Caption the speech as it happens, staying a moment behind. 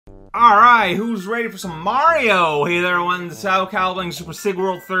Alright, who's ready for some Mario? Hey there, everyone. This is Al Calvin, Super SIG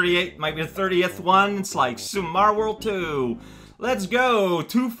World 38. Might be the 30th one. It's like Super Mario World 2. Let's go.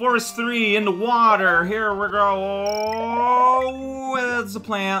 Two Forest 3 in the water. Here we go. Oh, it's a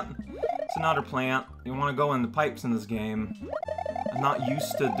plant. It's another plant. You want to go in the pipes in this game. I'm not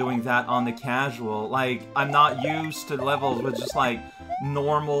used to doing that on the casual. Like, I'm not used to levels with just like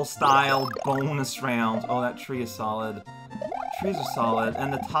normal style bonus rounds. Oh, that tree is solid. Trees are solid,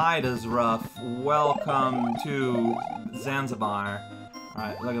 and the tide is rough. Welcome to Zanzibar.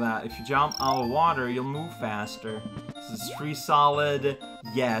 Alright, look at that. If you jump out of water, you'll move faster. Is this tree solid?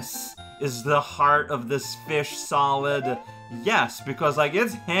 Yes. Is the heart of this fish solid? Yes, because, like,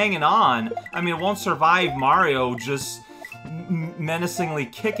 it's hanging on. I mean, it won't survive Mario just menacingly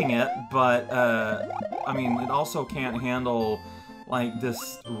kicking it, but, I mean, it also can't handle like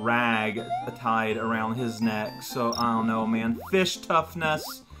this rag tied around his neck, so I don't know, man. Fish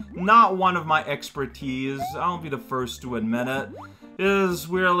toughness, not one of my expertise. I'll be the first to admit it. Is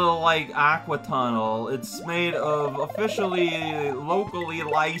we're a little like aqua tunnel. It's made of officially locally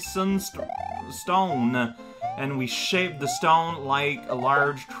licensed stone, and we shaped the stone like a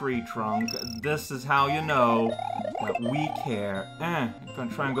large tree trunk. This is how you know that we care. I'm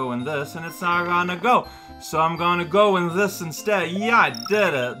gonna try and go in this, and it's not gonna go. So I'm gonna go in this instead. Yeah, I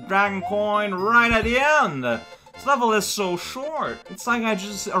did it. Dragon coin right at the end. This level is so short. It's like I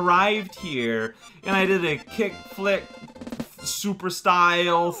just arrived here and I did a kick flick super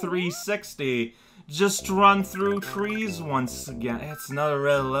style 360 just to run through trees once again. It's another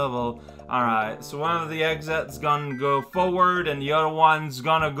red level. Alright, so one of the exits gonna go forward and the other one's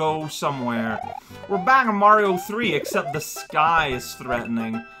gonna go somewhere. We're back in Mario 3, except the sky is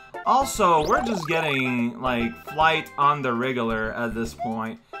threatening. Also, we're just getting, like, flight on the regular at this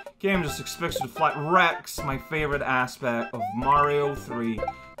point. Game just expects you to fly. Rex, my favorite aspect of Mario 3.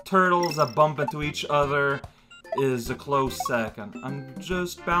 Turtles that bump into each other is a close second. I'm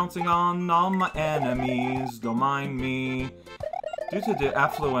just bouncing on all my enemies, don't mind me. Due to the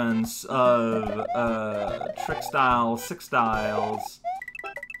affluence of, trick styles, six styles.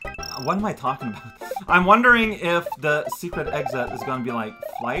 What am I talking about? I'm wondering if the secret exit is gonna be like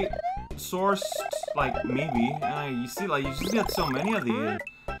flight sourced, like maybe. You see, like you just get so many of these.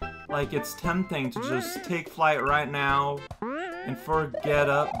 Like it's tempting to just take flight right now and forget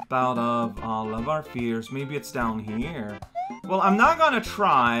about all of our fears. Maybe it's down here. Well, I'm not gonna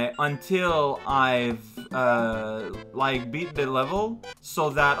try until I've like beat the level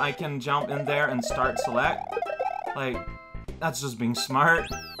so that I can jump in there and start select. Like that's just being smart.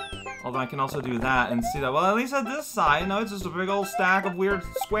 Although I can also do that and see that, well, at least at this side, no, it's just a big old stack of weird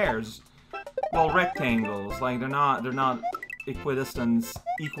squares. Well, rectangles, like, they're not equidistant,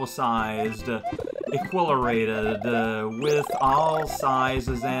 equal-sized, equilibrated, with all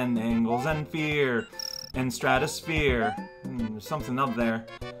sizes and angles, and fear, and stratosphere. There's something up there.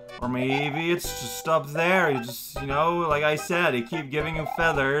 Or maybe it's just up there, you just, you know, like I said, they keep giving you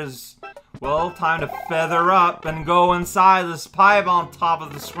feathers. Well, time to feather up and go inside this pipe on top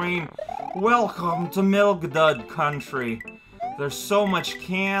of the screen. Welcome to Milk Dud Country. There's so much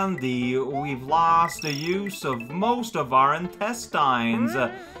candy, we've lost the use of most of our intestines.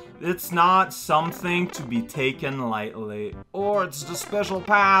 It's not something to be taken lightly. Or it's the special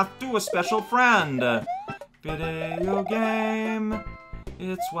path to a special friend. Video game.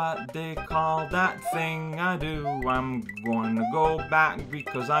 It's what they call that thing I do. I'm going to go back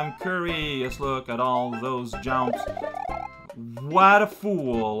because I'm curious. Look at all those jumps. What a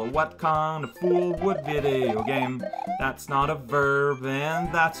fool. What kind of fool would video game? That's not a verb,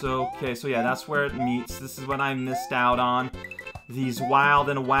 and that's okay. So yeah, that's where it meets. This is what I missed out on. These wild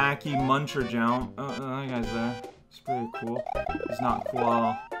and wacky muncher jump. That guy's there. It's pretty cool. He's not cool at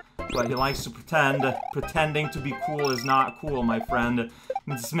all. But he likes to pretend. Pretending to be cool is not cool, my friend.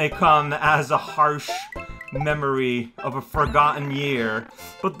 This may come as a harsh memory of a forgotten year,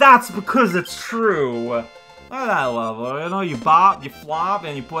 but that's because it's true. Look at that level, you know, you bop, you flop,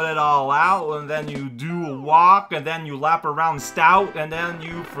 and you put it all out, and then you do a walk, and then you lap around stout, and then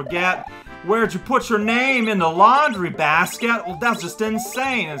you forget where'd you put your name in the laundry basket. Well, that's just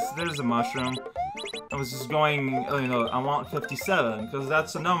insane. There's a mushroom. I was just going, you know, I want 57, because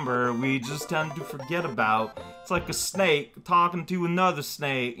that's a number we just tend to forget about. It's like a snake talking to another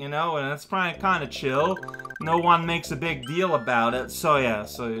snake, you know, and it's probably kind of chill. No one makes a big deal about it, so yeah,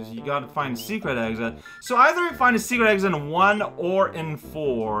 so you gotta find a secret exit. So either you find a secret exit in 1 or in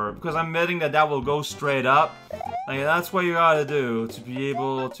 4, because I'm betting that that will go straight up. Like, that's what you gotta do to be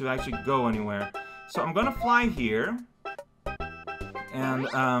able to actually go anywhere. So I'm gonna fly here,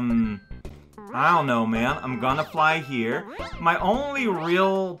 and, I don't know, man. I'm gonna fly here. My only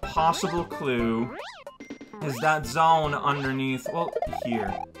real possible clue is that zone underneath, well,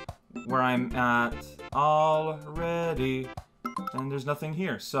 here, where I'm at already. And there's nothing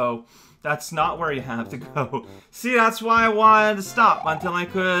here, so that's not where you have to go. See, that's why I wanted to stop until I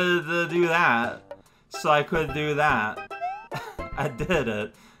could do that. So I could do that. I did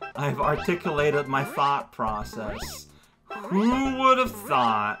it. I've articulated my thought process. Who would have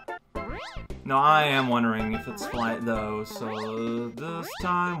thought? No, I am wondering if it's flight though, so this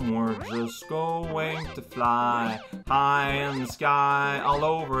time we're just going to fly high in the sky, all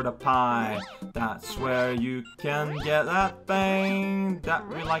over the pie. That's where you can get that thing that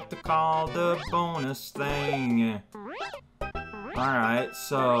we like to call the bonus thing. Alright,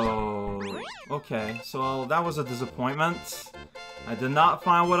 so... okay, so that was a disappointment. I did not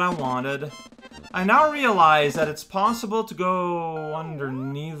find what I wanted. I now realize that it's possible to go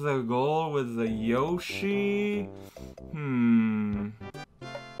underneath the goal with the Yoshi. I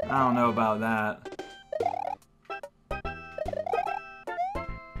don't know about that.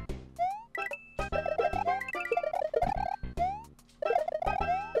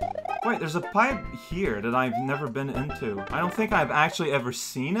 Wait, there's a pipe here that I've never been into. I don't think I've actually ever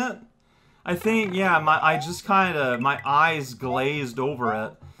seen it. I think, yeah, I just kind of, my eyes glazed over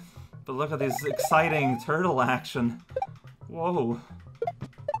it. But look at this exciting turtle action. Whoa.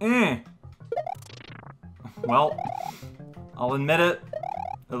 Well, I'll admit it.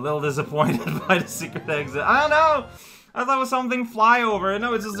 A little disappointed by the secret exit. I don't know! I thought it was something flyover.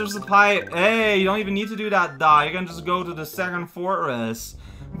 No, it's just there's a pipe. Hey, you don't even need to do that, die. You can just go to the second fortress.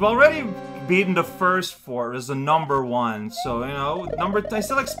 We've already beaten the first fortress, the #1. So, you know, I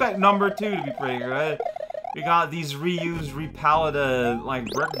still expect #2 to be pretty good. We got these reused, repaleted, like,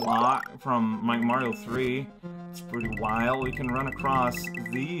 brick block from like Mario 3. It's pretty wild. We can run across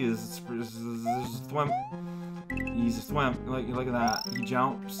these. There's a thwimp. He's a thwimp. Look at that. He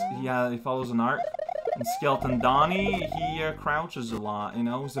jumps. He follows an arc. And Skeleton Donnie, he crouches a lot, you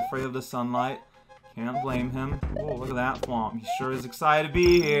know? He's afraid of the sunlight. Can't blame him. Whoa, look at that thwomp. He sure is excited to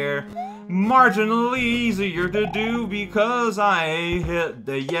be here. Marginally easier to do because I hit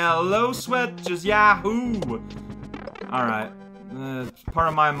the yellow switches. Yahoo! Alright. Part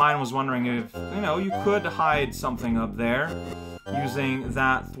of my mind was wondering if, you know, you could hide something up there using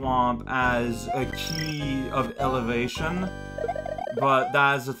that thwomp as a key of elevation. But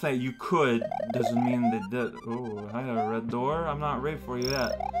that's the thing. You could. Doesn't mean they did. Oh, I have a red door. I'm not ready for you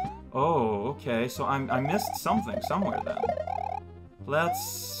yet. Oh, okay. So I missed something somewhere then.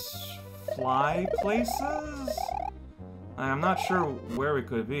 Let's fly places? I'm not sure where it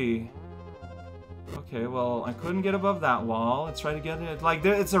could be. Okay, well, I couldn't get above that wall. Let's try to get it. Like,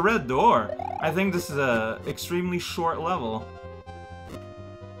 it's a red door. I think this is a extremely short level.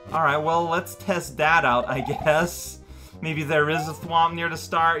 Alright, well, let's test that out, I guess. Maybe there is a thwomp near the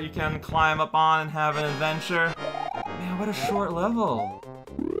start you can climb up on and have an adventure. Man, what a short level.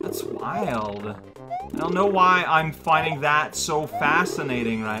 That's wild. I don't know why I'm finding that so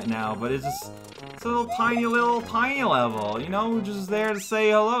fascinating right now, but it's just... it's a little tiny level, you know, just there to say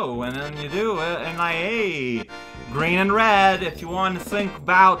hello, and then you do it, and like, hey, green and red, if you want to think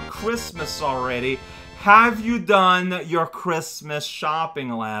about Christmas already, have you done your Christmas shopping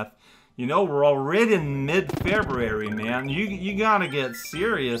left? You know, we're already in mid-February, man. You gotta get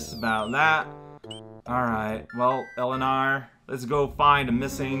serious about that. Alright, well, Eleanor, let's go find a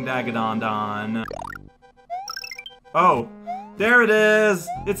missing Dagadon. Oh, there it is!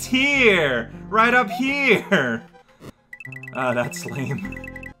 It's here! Right up here! That's lame.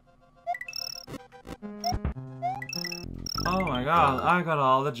 Oh my god, I got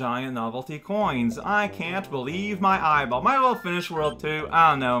all the giant novelty coins. I can't believe my eyeball. Might as well finish World 2.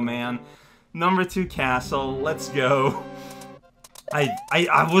 I don't know, man. #2 castle, let's go.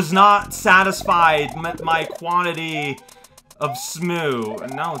 I was not satisfied with my quantity of Smoo,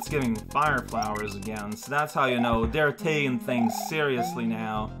 and now it's giving fire flowers again, so that's how you know they're taking things seriously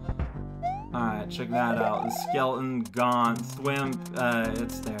now. Alright, check that out. The skeleton gone. Thwimp,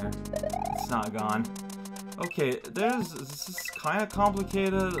 it's there. It's not gone. Okay, this is kind of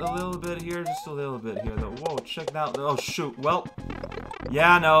complicated a little bit here, just a little bit here though. Whoa, check that out. Oh shoot, well,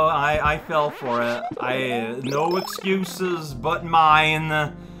 yeah, no, I fell for it. No excuses but mine.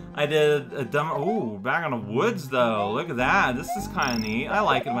 I did a dumb... ooh, back in the woods though. Look at that. This is kind of neat. I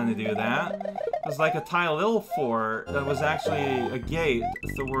like it when they do that. It was like a tiny little fort that was actually a gate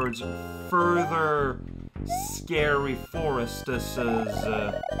with the words "Further Scary Forest." This is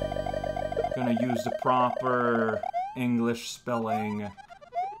gonna use the proper English spelling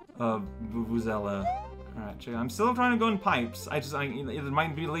of Vuvuzela. Alright, check it out. I'm still trying to go in pipes. It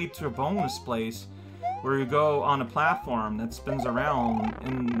might be lead to a bonus place where you go on a platform that spins around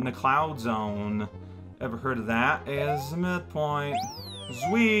in the cloud zone. Ever heard of that? As a midpoint.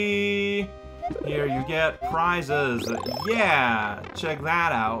 Zwee! Here you get prizes. Yeah! Check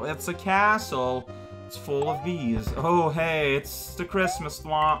that out. It's a castle. It's full of bees. Oh, hey, it's the Christmas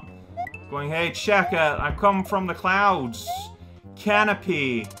swamp. Going, hey, check it. I come from the clouds.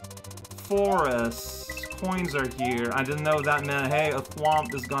 Canopy. Forest. Coins are here. I didn't know that meant, hey, a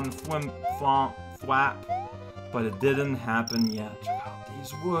thwomp is gonna thwap. But it didn't happen yet. Check out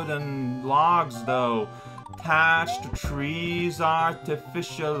these wooden logs, though. Attached to trees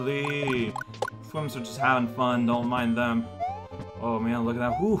artificially. Thwimps are just having fun. Don't mind them. Oh, man, look at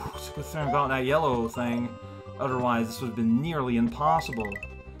that. Whew, it's a good thing about that yellow thing. Otherwise, this would have been nearly impossible.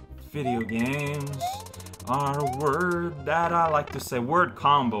 Video games are a word that I like to say. Word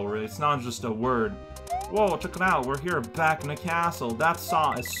combo, really. It's not just a word. Whoa, check it out. We're here back in the castle. That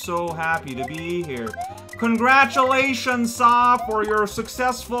Saw is so happy to be here. Congratulations, Saw, for your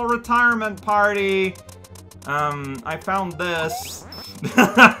successful retirement party. I found this.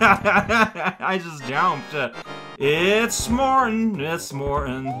 I just jumped. It's Morton. It's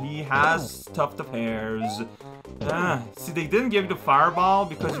Morton. He has tufts of hairs. See, they didn't give you the fireball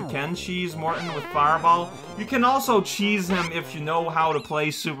because you can cheese Morton with fireball. You can also cheese him if you know how to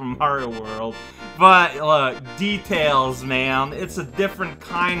play Super Mario World. But, look, details, man. It's a different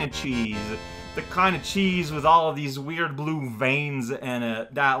kind of cheese. The kind of cheese with all of these weird blue veins in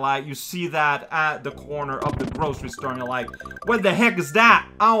it. That, like, you see that at the corner of the grocery store and you're like, what the heck is that?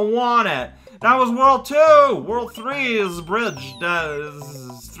 I don't want it. That was World 2! World 3 is bridge.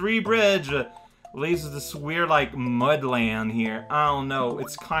 Is 3 bridge. Leads to this weird, like, mudland here. I don't know.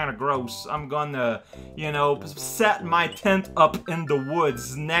 It's kind of gross. I'm gonna, you know, set my tent up in the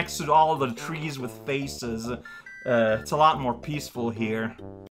woods next to all the trees with faces. It's a lot more peaceful here.